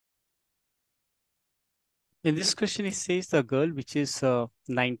In this question, it says the girl, which is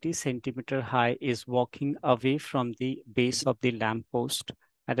 90 centimeter high, is walking away from the base of the lamppost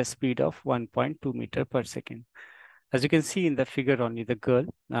at a speed of 1.2 meter per second. As you can see in the figure only, the girl,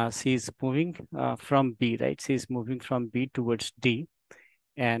 she is moving from B, right? She is moving from B towards D.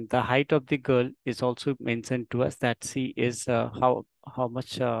 And the height of the girl is also mentioned to us that she is how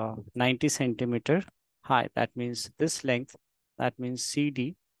much 90 centimeter high. That means this length, that means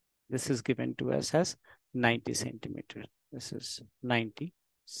CD, this is given to us as 90 centimeter. This is 90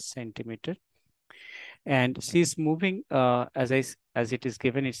 centimeter. And she's moving, as it is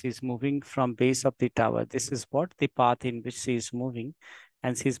given, it is moving from base of the tower. This is what the path in which she is moving.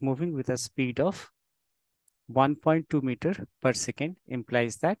 And she's moving with a speed of 1.2 meter per second,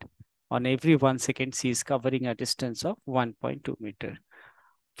 implies that on every 1 second, she is covering a distance of 1.2 meter.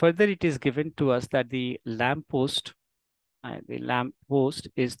 Further, it is given to us that the lamp post is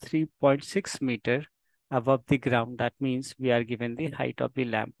 3.6 meter above the ground. That means we are given the height of the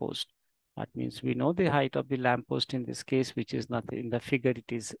lamp post. That means we know the height of the lamp post in this case, which is not in the figure, it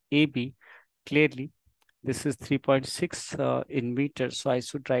is AB. Clearly, this is 3.6 in meters. So I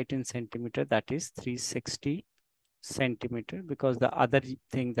should write in centimeter, that is 360 centimeter, because the other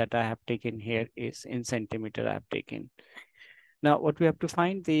thing that I have taken here is in centimeter I have taken. Now, what we have to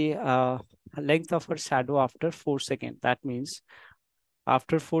find the length of her shadow after 4 seconds. That means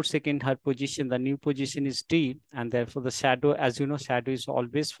after 4 seconds, her position, the new position is D, and therefore the shadow, as you know, shadow is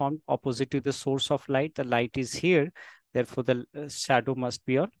always formed opposite to the source of light. The light is here, therefore the shadow must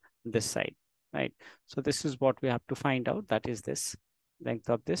be on this side, right? So this is what we have to find out, that is this length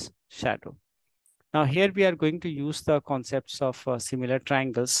of this shadow. Now here we are going to use the concepts of similar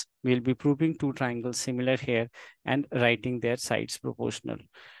triangles. We'll be proving two triangles similar here and writing their sides proportional.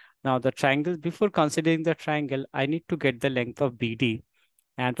 Now the triangle, before considering the triangle, I need to get the length of BD.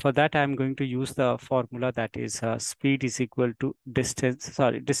 And for that, I'm going to use the formula, that is speed is equal to distance,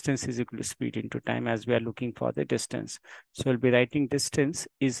 distance is equal to speed into time, as we are looking for the distance. So we'll be writing distance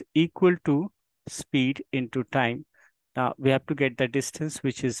is equal to speed into time. Now we have to get the distance,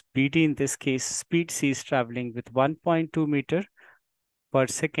 which is BD. In this case, speed C is traveling with 1.2 meter per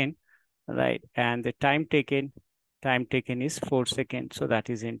second, right? And the time taken is 4 seconds. So that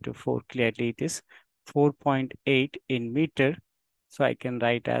is into 4. Clearly it is 4.8 in meter. So I can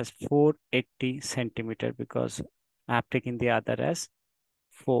write as 480 centimeter, because I have taken the other as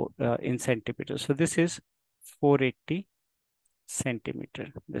 4 in centimeter. So this is 480 centimeter.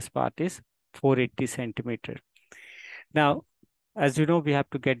 This part is 480 centimeter. Now, as you know, we have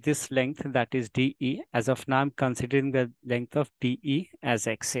to get this length, that is DE. As of now, I'm considering the length of DE as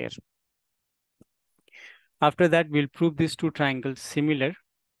X here. After that, we'll prove these two triangles similar.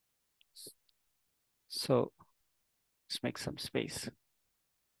 So let's make some space.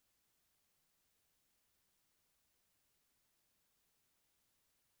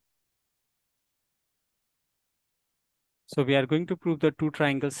 So we are going to prove the two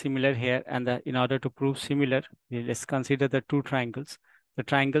triangles similar here, and in order to prove similar, let's consider the two triangles. The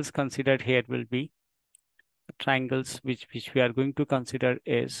triangles considered here will be triangles which we are going to consider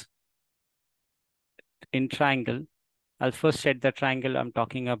is in triangle. I'll first set the triangle I'm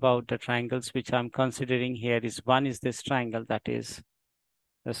talking about. The triangles which I'm considering here is, one is this triangle, that is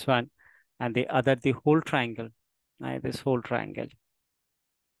this one, and the other the whole triangle, right? This whole triangle,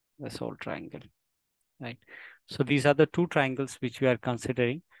 right? So these are the two triangles which we are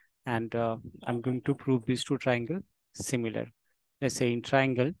considering, and I'm going to prove these two triangles similar. Let's say in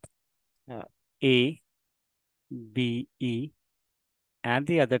triangle A, B, E, and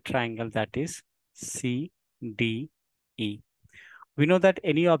the other triangle, that is C, D, E. We know that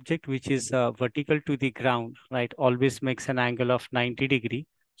any object which is vertical to the ground, right, always makes an angle of 90 degree.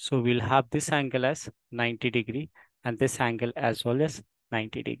 So we'll have this angle as 90 degree and this angle as well as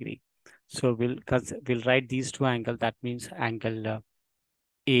 90 degree. So we'll write these two angles. That means angle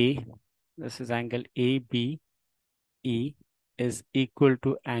A, this is angle ABE is equal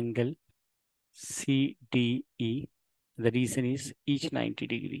to angle CDE. The reason is each 90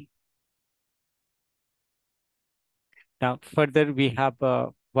 degree. Now further we have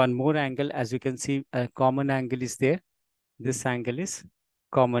one more angle. As you can see, a common angle is there. This angle is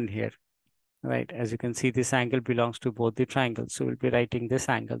common here, right? As you can see, this angle belongs to both the triangles. So we'll be writing this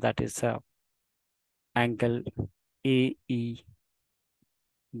angle, that is angle AEB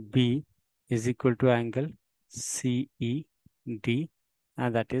is equal to angle CED,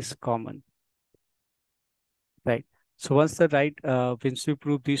 and that is common, right? So once we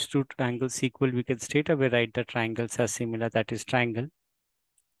prove these two triangles equal, we can straight away write the triangles as similar. That is triangle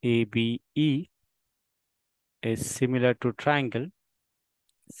ABE is similar to triangle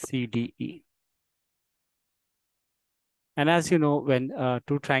CDE. And as you know, when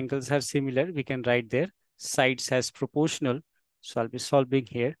two triangles are similar, we can write their sides as proportional. So I'll be solving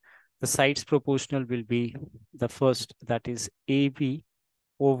here. The sides proportional will be the first, that is AB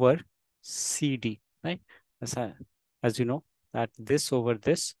over CD, right? As you know, that this over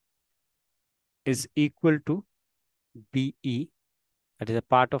this is equal to BE, that is a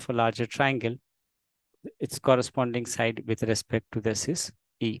part of a larger triangle. Its corresponding side with respect to this is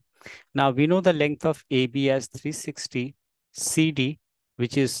E. Now we know the length of AB as 360, CD,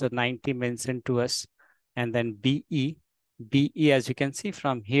 which is 90 mentioned to us, and then BE. BE, as you can see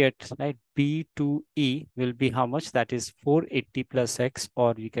from here, right? B to E will be how much? That is 480 plus X,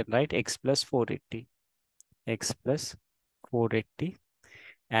 or you can write X plus 480. X plus 480.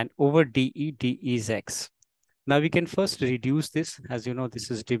 And over DE, DE is X. Now we can first reduce this. As you know,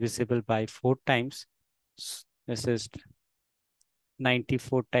 this is divisible by 4 times. This is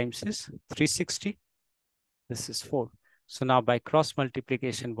 94 times is 360. This is 4. So now by cross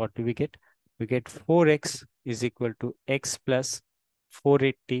multiplication, what do we get? We get 4x is equal to x plus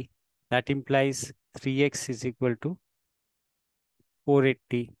 480. That implies 3x is equal to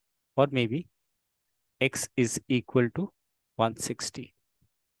 480, or maybe x is equal to 160.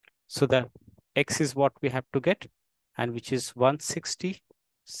 So the x is what we have to get, and which is 160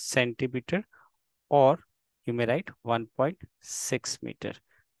 centimeter, or you may write 1.6 meter.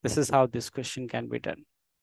 This is how this question can be done.